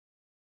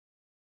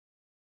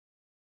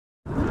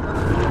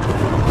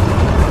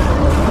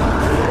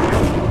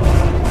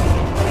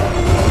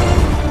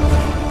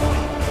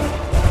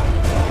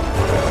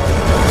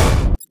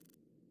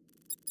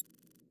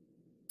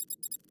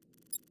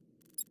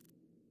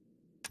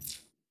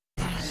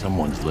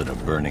Someone's lit a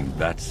burning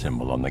bat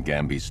symbol on the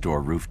Gamby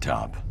store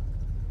rooftop.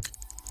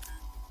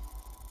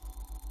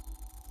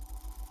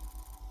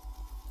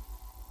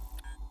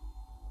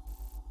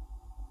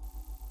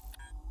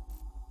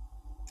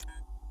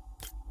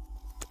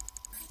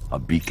 A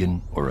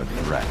beacon or a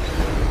threat?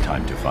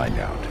 Time to find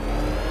out.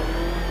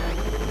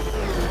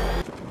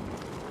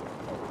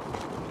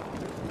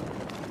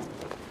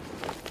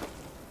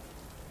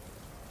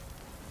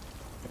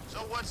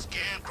 So what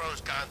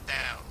scarecrow's gone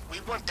down? We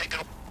weren't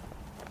taking a...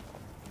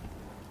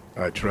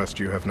 I trust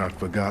you have not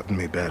forgotten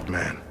me,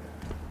 Batman.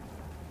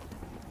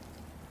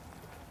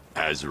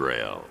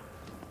 Azrael.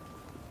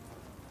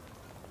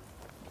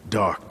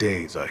 Dark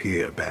days are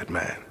here,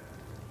 Batman.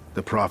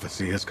 The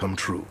prophecy has come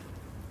true.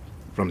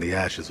 From the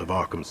ashes of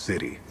Arkham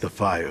City, the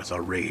fires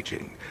are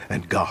raging,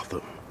 and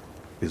Gotham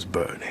is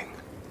burning.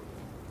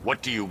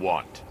 What do you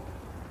want?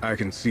 I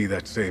can see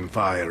that same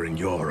fire in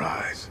your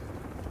eyes.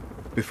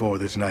 Before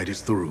this night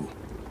is through,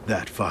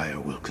 that fire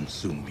will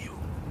consume you.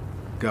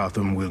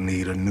 Gotham will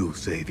need a new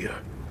savior,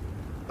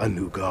 a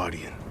new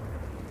guardian,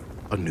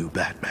 a new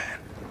Batman.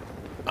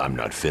 I'm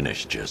not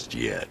finished just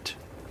yet.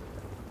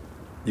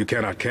 You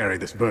cannot carry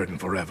this burden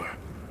forever.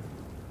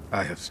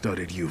 I have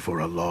studied you for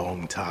a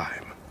long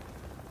time.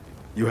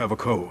 You have a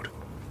code.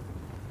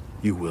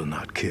 You will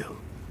not kill.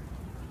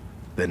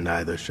 Then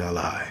neither shall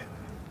I.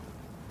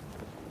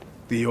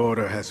 The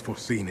Order has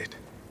foreseen it.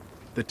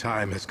 The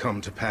time has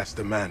come to pass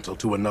the mantle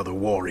to another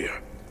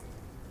warrior.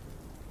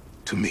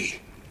 To me.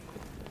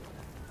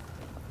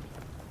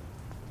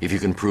 If you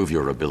can prove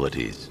your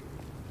abilities,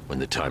 when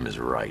the time is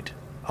right,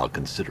 I'll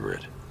consider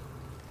it.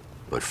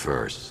 But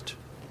first,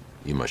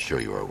 you must show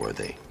you are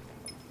worthy.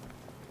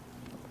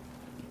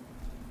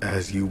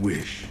 As you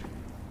wish.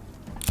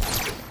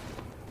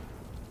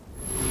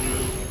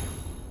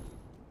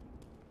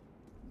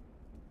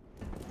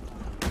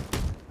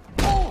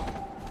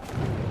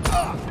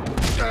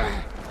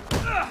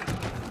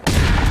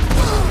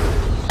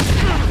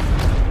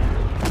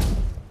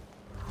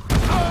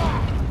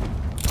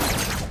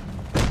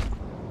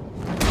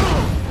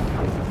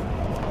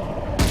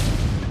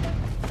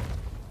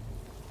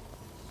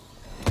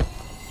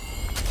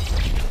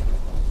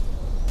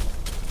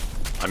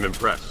 I'm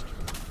impressed,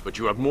 but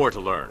you have more to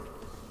learn.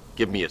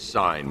 Give me a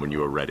sign when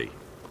you are ready.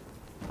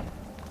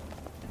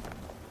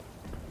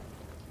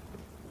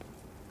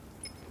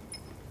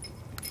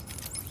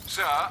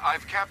 Sir,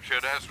 I've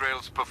captured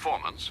Azrael's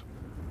performance.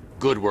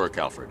 Good work,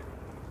 Alfred.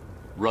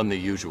 Run the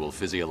usual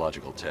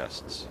physiological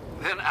tests.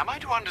 Then am I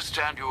to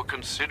understand you are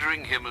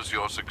considering him as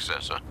your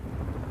successor?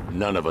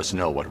 None of us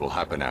know what will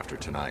happen after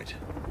tonight.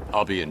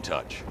 I'll be in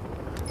touch.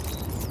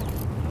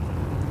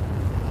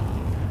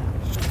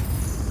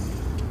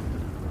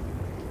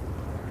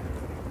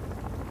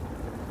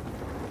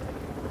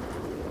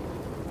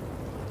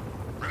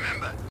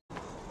 Remember,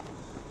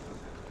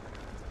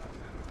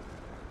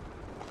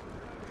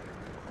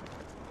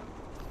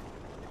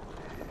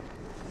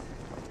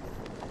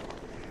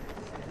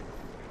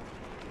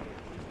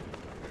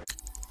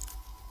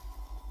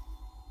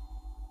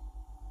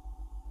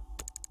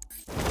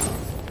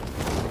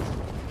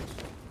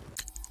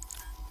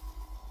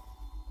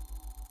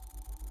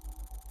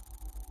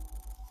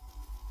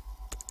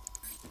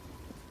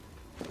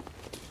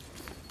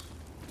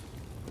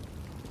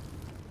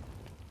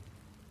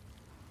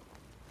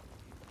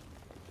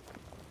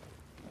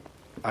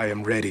 I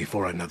am ready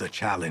for another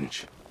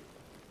challenge.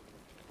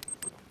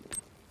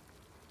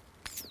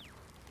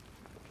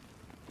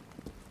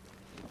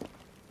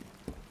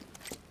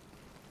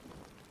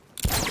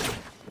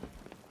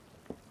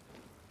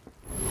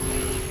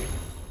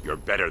 You're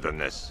better than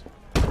this.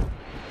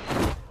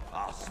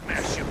 I'll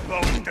smash your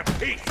bones to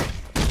pieces.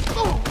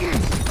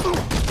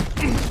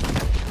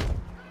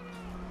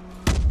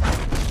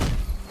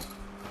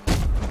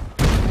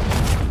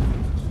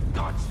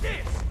 Dodge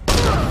this!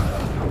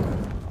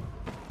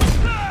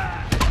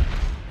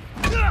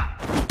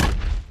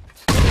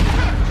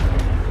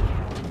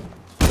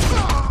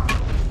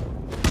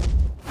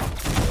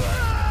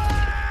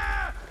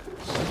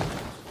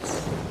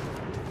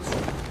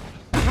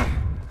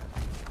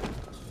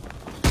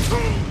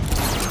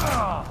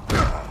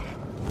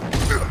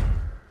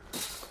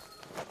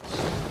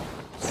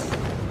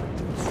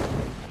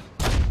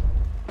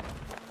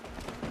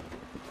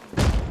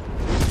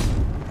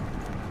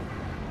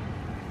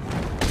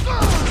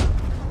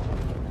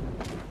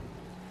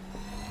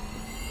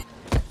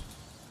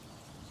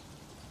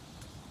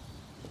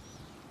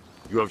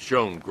 You have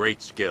shown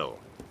great skill.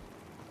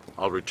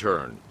 I'll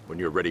return when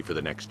you're ready for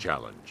the next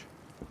challenge.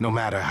 No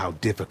matter how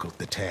difficult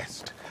the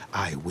test,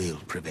 I will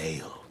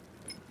prevail.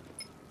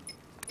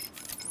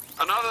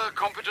 Another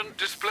competent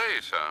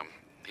display, sir.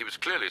 He was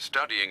clearly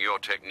studying your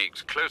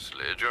techniques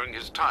closely during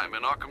his time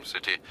in Arkham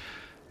City.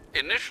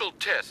 Initial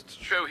tests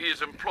show he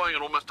is employing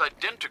an almost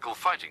identical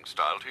fighting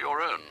style to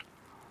your own.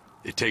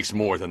 It takes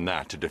more than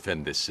that to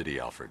defend this city,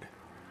 Alfred.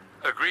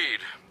 Agreed.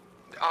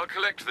 I'll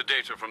collect the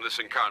data from this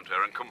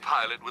encounter and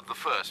compile it with the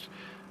first.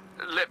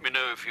 Let me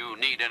know if you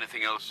need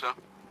anything else, sir.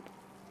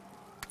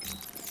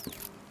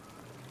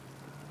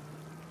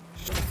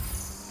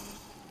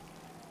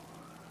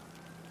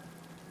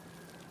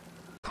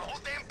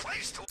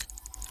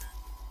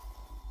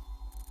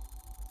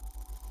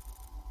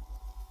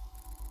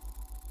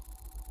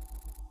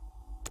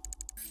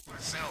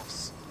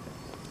 ourselves.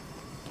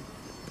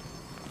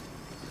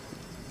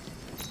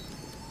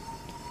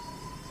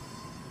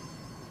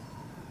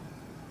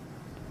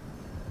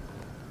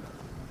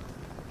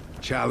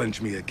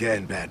 Challenge me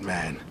again,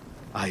 Batman.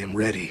 I am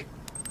ready.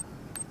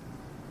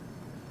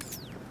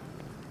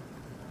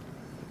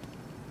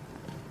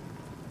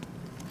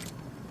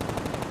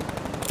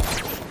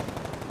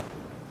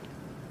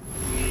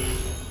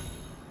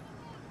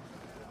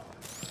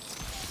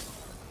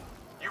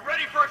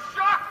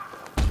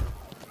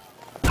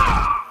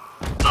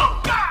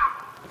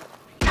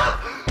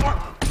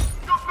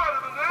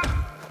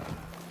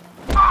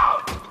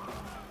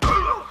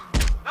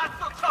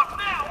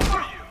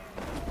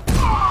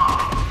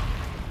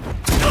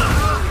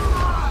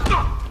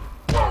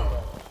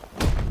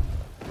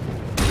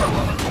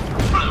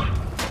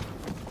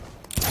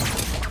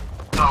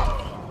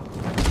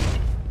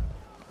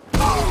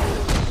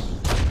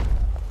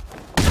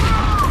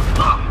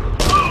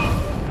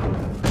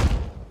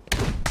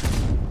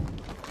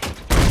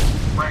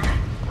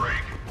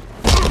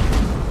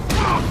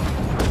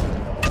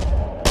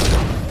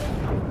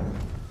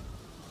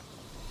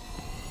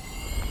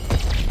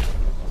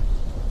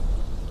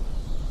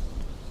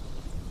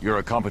 You're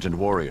a competent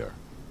warrior,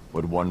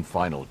 but one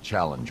final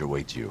challenge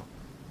awaits you.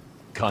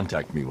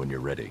 Contact me when you're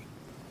ready.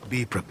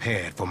 Be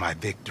prepared for my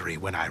victory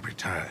when I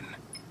return.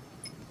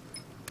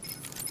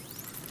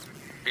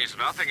 He's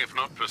nothing if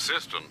not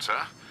persistent,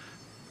 sir.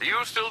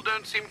 You still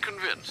don't seem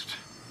convinced.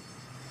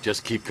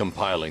 Just keep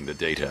compiling the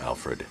data,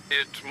 Alfred.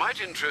 It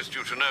might interest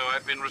you to know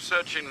I've been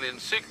researching the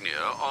insignia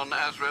on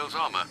Azrael's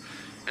armor,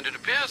 and it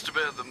appears to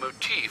bear the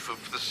motif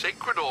of the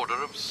Sacred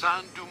Order of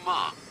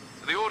Saint-Dumas.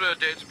 The order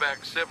dates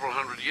back several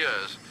hundred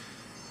years.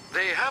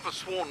 They have a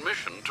sworn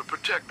mission to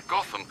protect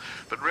Gotham,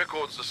 but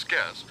records are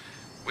scarce,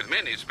 with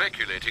many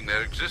speculating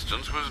their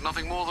existence was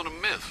nothing more than a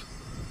myth.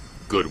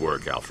 Good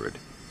work, Alfred.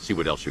 See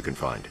what else you can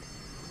find.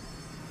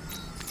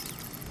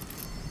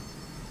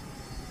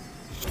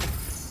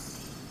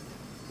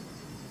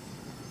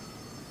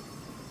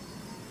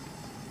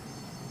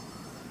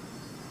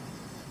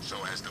 So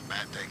has the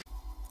Bat taken...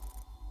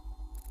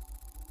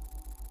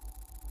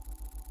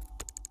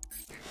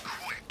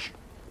 Quick.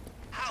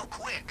 How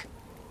quick?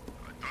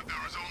 I thought there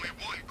was only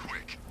one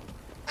quick.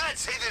 I'd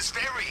say there's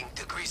varying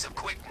degrees of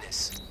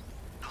quickness.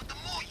 Now, the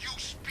more you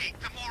speak,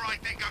 the more I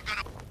think I'm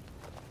gonna...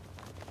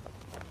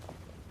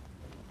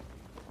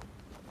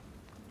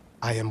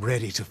 I am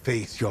ready to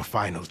face your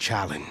final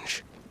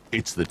challenge.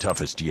 It's the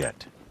toughest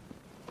yet.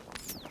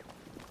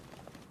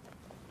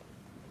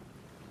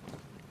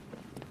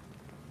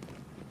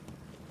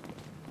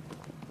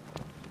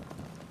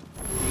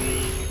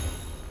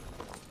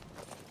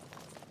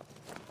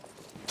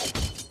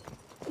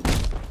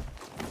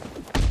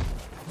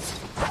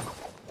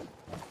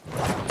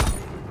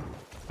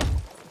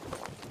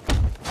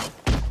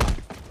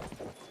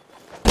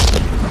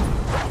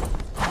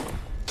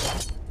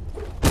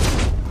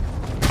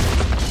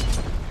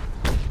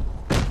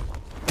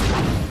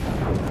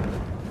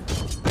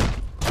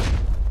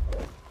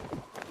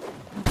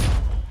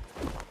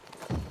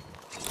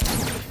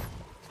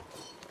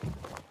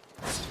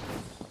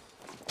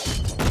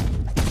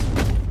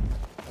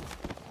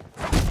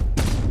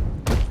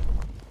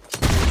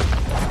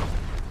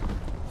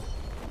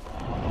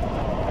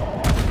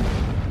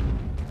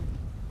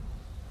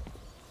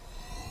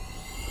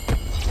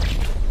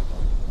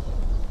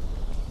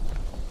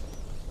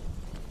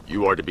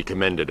 You are to be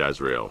commended,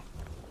 Azrael.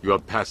 You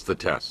have passed the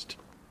test.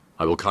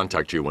 I will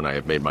contact you when I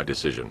have made my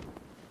decision.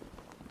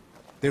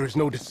 There is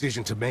no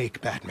decision to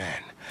make,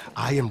 Batman.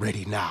 I am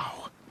ready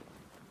now.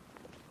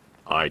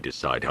 I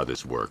decide how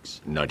this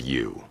works, not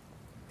you.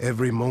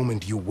 Every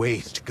moment you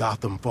waste,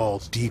 Gotham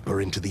falls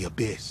deeper into the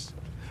abyss.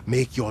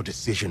 Make your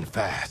decision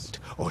fast,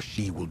 or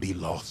she will be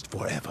lost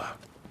forever.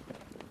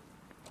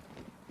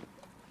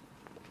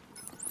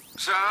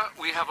 Sir,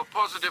 we have a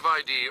positive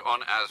ID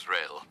on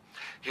Azrael.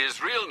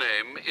 His real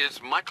name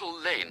is Michael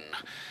Lane.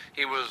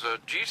 He was a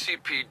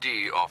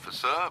GCPD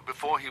officer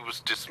before he was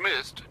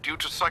dismissed due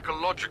to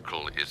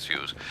psychological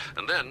issues.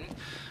 And then,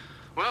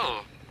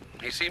 well,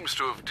 he seems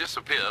to have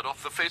disappeared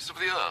off the face of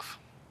the earth.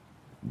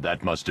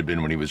 That must have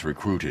been when he was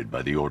recruited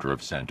by the Order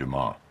of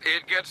Saint-Dumas.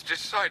 It gets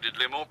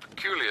decidedly more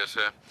peculiar,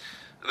 sir.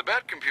 The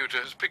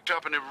Batcomputer has picked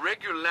up an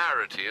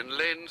irregularity in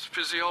Lane's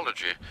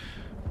physiology.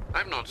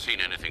 I've not seen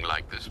anything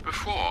like this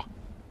before.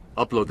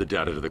 Upload the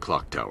data to the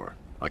clock tower.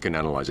 I can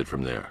analyze it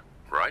from there.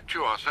 Right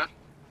you are, sir.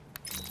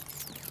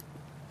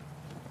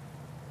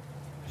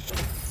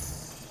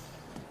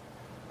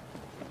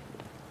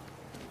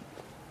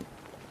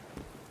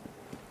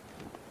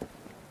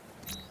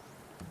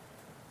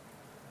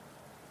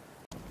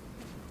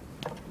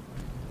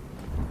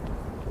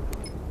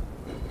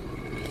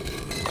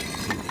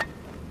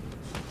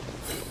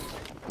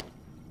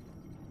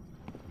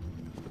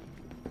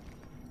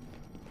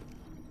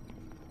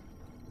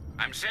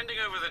 I'm sending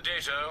over the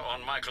data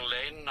on Michael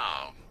Lane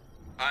now.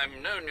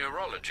 I'm no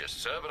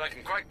neurologist, sir, but I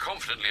can quite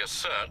confidently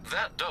assert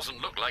that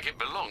doesn't look like it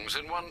belongs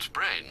in one's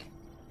brain.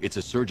 It's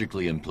a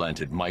surgically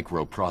implanted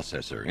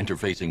microprocessor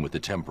interfacing with the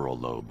temporal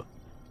lobe.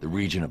 The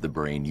region of the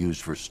brain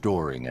used for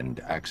storing and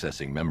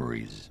accessing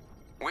memories.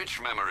 Which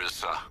memories,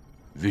 sir?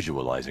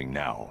 Visualizing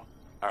now.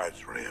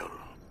 Azrael,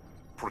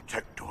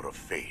 protector of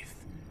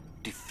faith,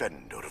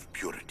 defender of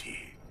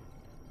purity.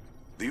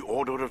 The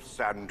Order of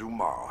San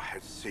Dumas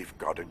has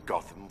safeguarded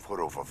Gotham for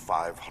over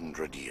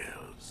 500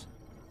 years.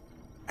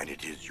 And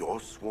it is your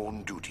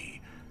sworn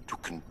duty to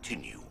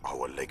continue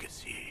our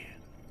legacy.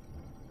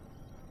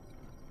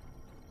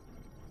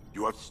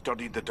 You have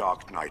studied the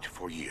Dark Knight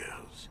for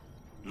years,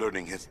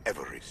 learning his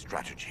every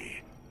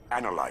strategy,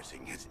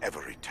 analyzing his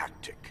every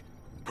tactic,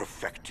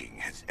 perfecting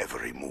his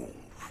every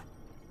move.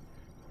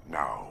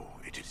 Now,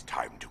 it is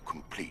time to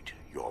complete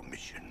your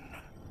mission.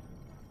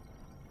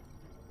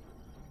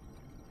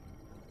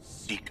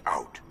 Seek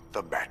out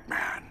the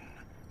Batman.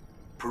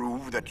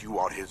 Prove that you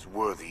are his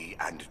worthy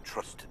and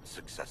trusted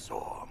successor.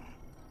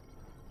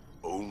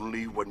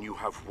 Only when you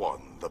have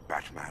won the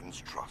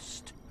Batman's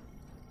trust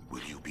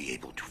will you be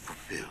able to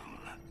fulfill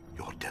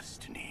your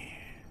destiny.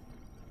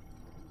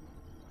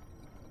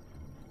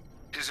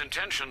 His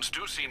intentions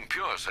do seem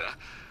pure, sir.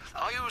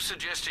 Are you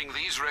suggesting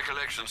these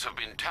recollections have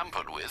been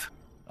tampered with?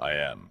 I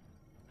am.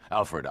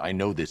 Alfred, I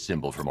know this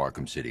symbol from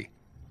Arkham City.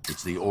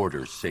 It's the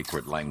Order's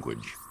sacred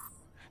language.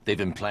 They've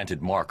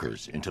implanted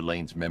markers into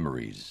Lane's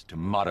memories to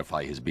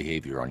modify his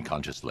behavior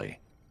unconsciously.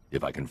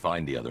 If I can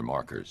find the other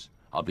markers,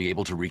 I'll be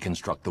able to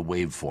reconstruct the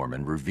waveform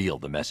and reveal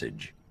the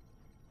message.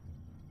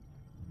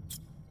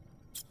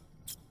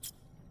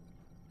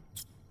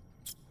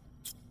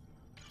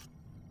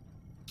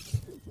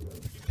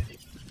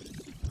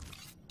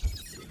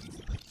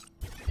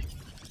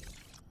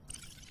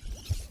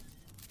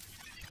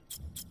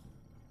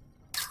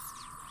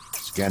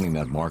 Scanning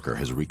that marker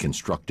has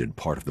reconstructed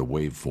part of the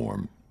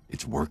waveform.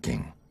 It's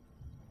working.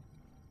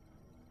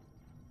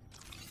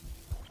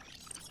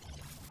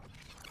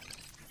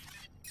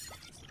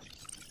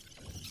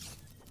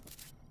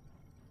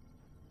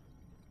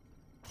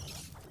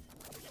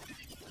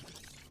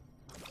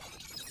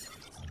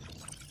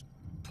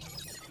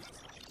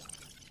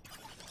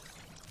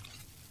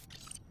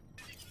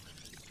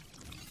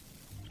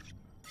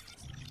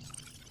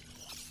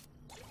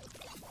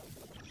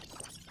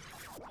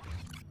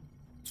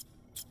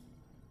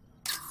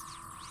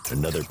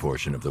 Another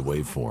portion of the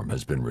waveform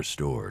has been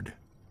restored.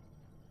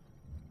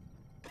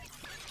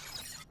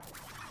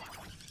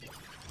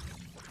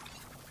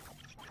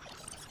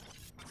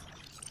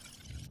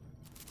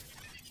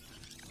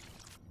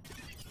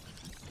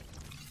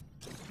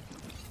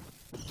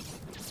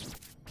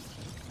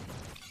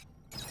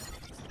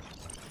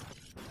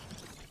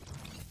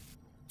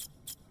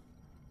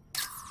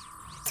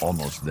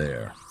 Almost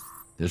there.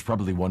 There's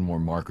probably one more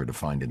marker to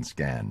find and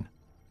scan.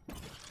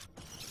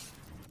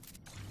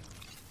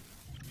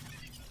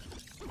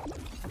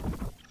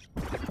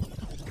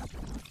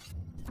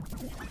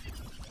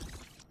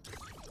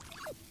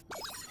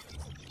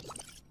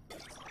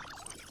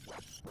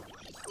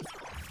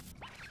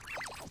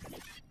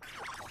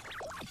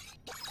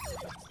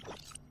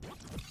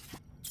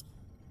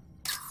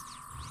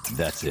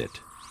 That's it.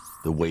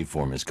 The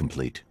waveform is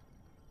complete.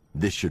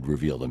 This should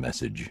reveal the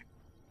message.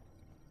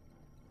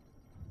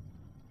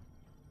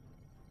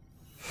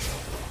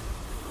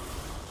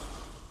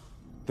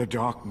 The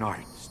Dark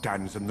Knight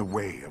stands in the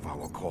way of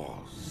our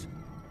cause.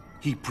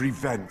 He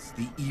prevents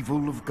the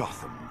evil of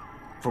Gotham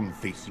from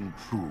facing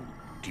true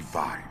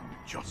divine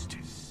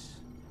justice.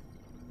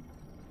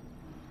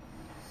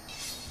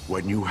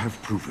 When you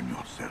have proven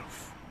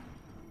yourself,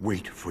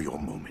 wait for your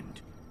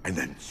moment and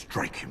then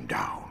strike him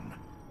down.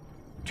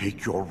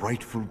 Take your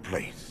rightful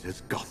place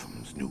as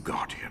Gotham's new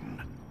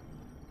guardian.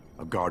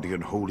 A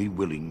guardian wholly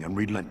willing and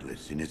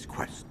relentless in his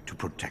quest to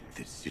protect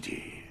this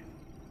city.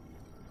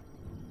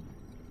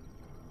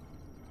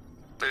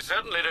 They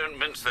certainly don't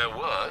mince their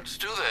words,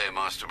 do they,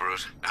 Master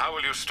Bruce? How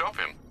will you stop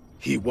him?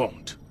 He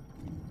won't.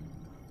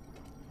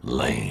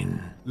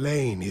 Lane.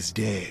 Lane is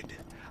dead.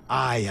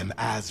 I am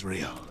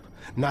Azrael,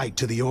 Knight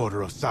to the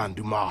Order of San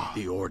Dumas.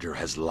 The Order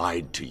has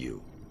lied to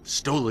you,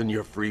 stolen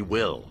your free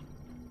will.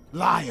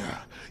 Liar!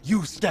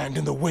 You stand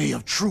in the way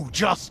of true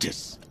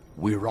justice!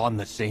 We're on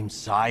the same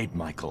side,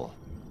 Michael.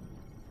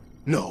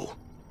 No.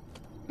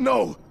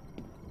 No!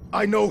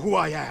 I know who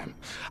I am.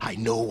 I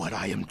know what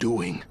I am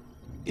doing.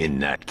 In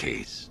that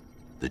case,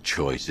 the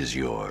choice is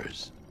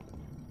yours.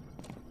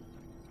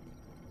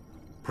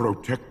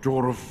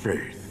 Protector of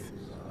faith,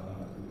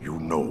 you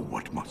know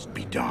what must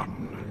be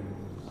done.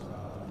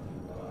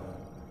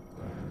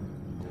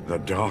 The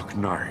Dark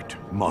Knight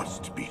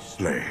must be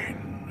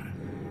slain.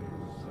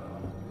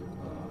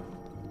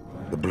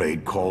 The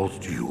blade calls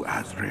to you,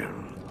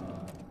 Azrael.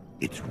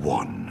 Its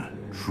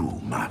one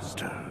true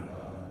master.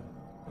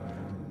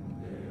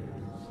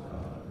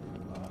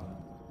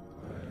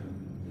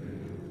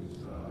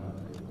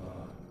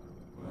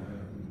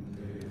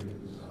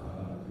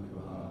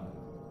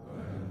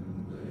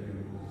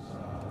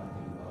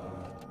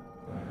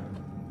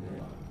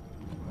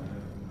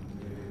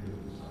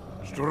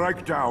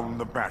 Strike down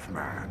the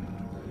Batman.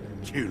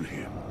 Kill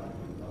him.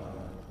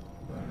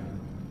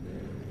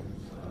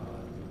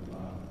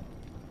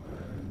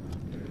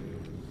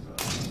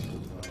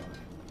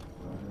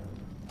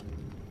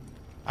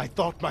 I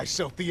thought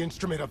myself the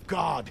instrument of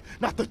God,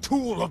 not the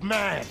tool of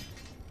man.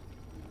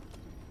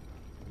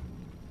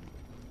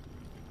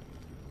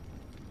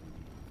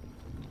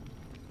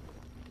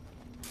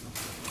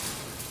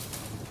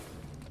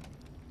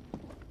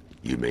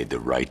 You made the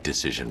right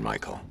decision,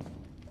 Michael.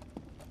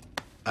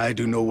 I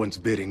do no one's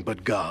bidding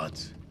but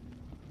God's.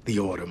 The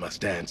Order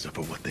must answer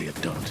for what they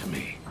have done to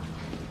me.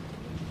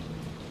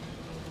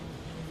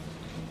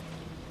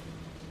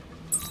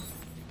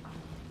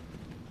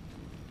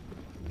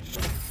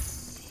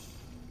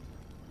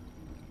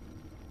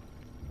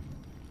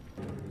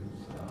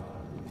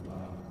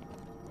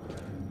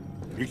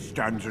 He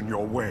stands in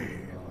your way.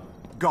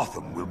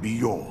 Gotham will be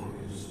yours.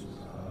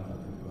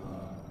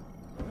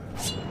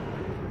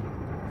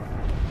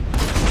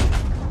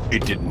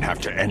 It didn't have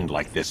to end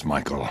like this,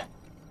 Michael.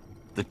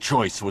 The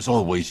choice was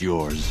always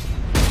yours.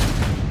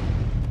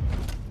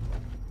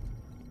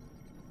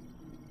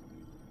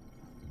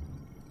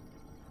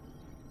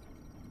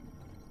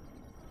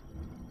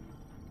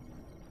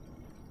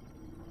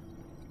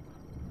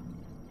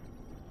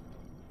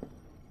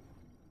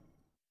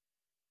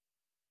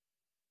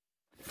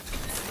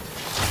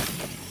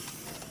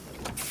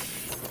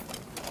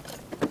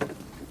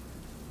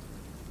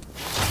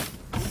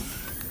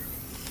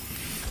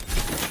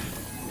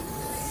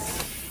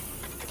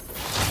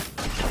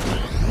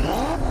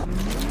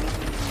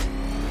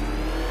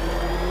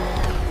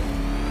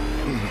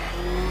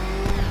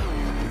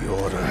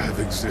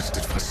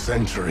 Existed for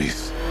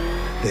centuries.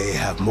 They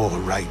have more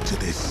right to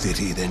this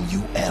city than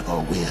you ever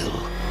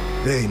will.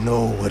 They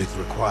know what is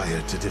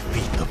required to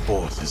defeat the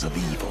forces of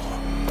evil.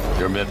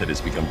 Their method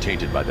has become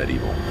tainted by that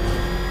evil.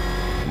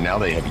 And now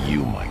they have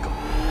you, Michael.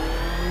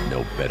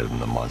 No better than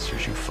the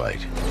monsters you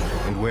fight.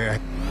 And where...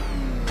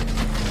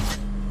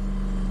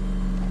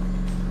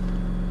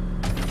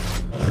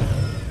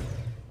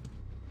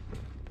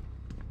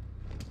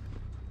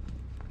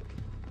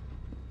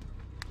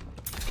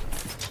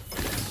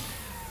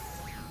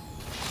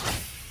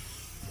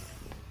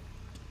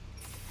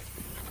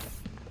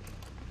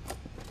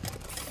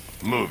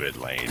 Move it,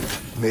 Lane.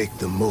 Make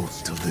the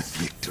most of this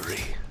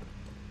victory.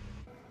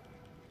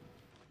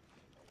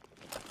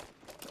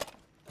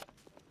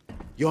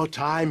 Your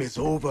time is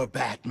over,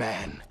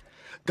 Batman.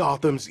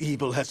 Gotham's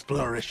evil has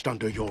flourished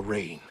under your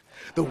reign.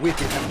 The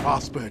wicked have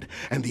prospered,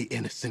 and the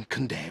innocent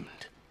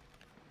condemned.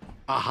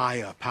 A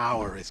higher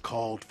power is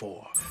called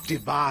for.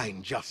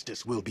 Divine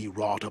justice will be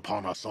wrought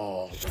upon us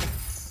all.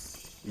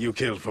 You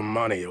killed for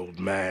money, old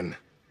man.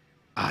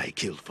 I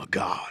killed for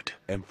God.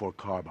 M4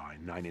 carbine,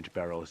 9-inch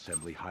barrel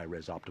assembly,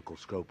 high-res optical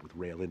scope with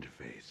rail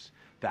interface.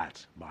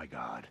 That's my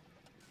God.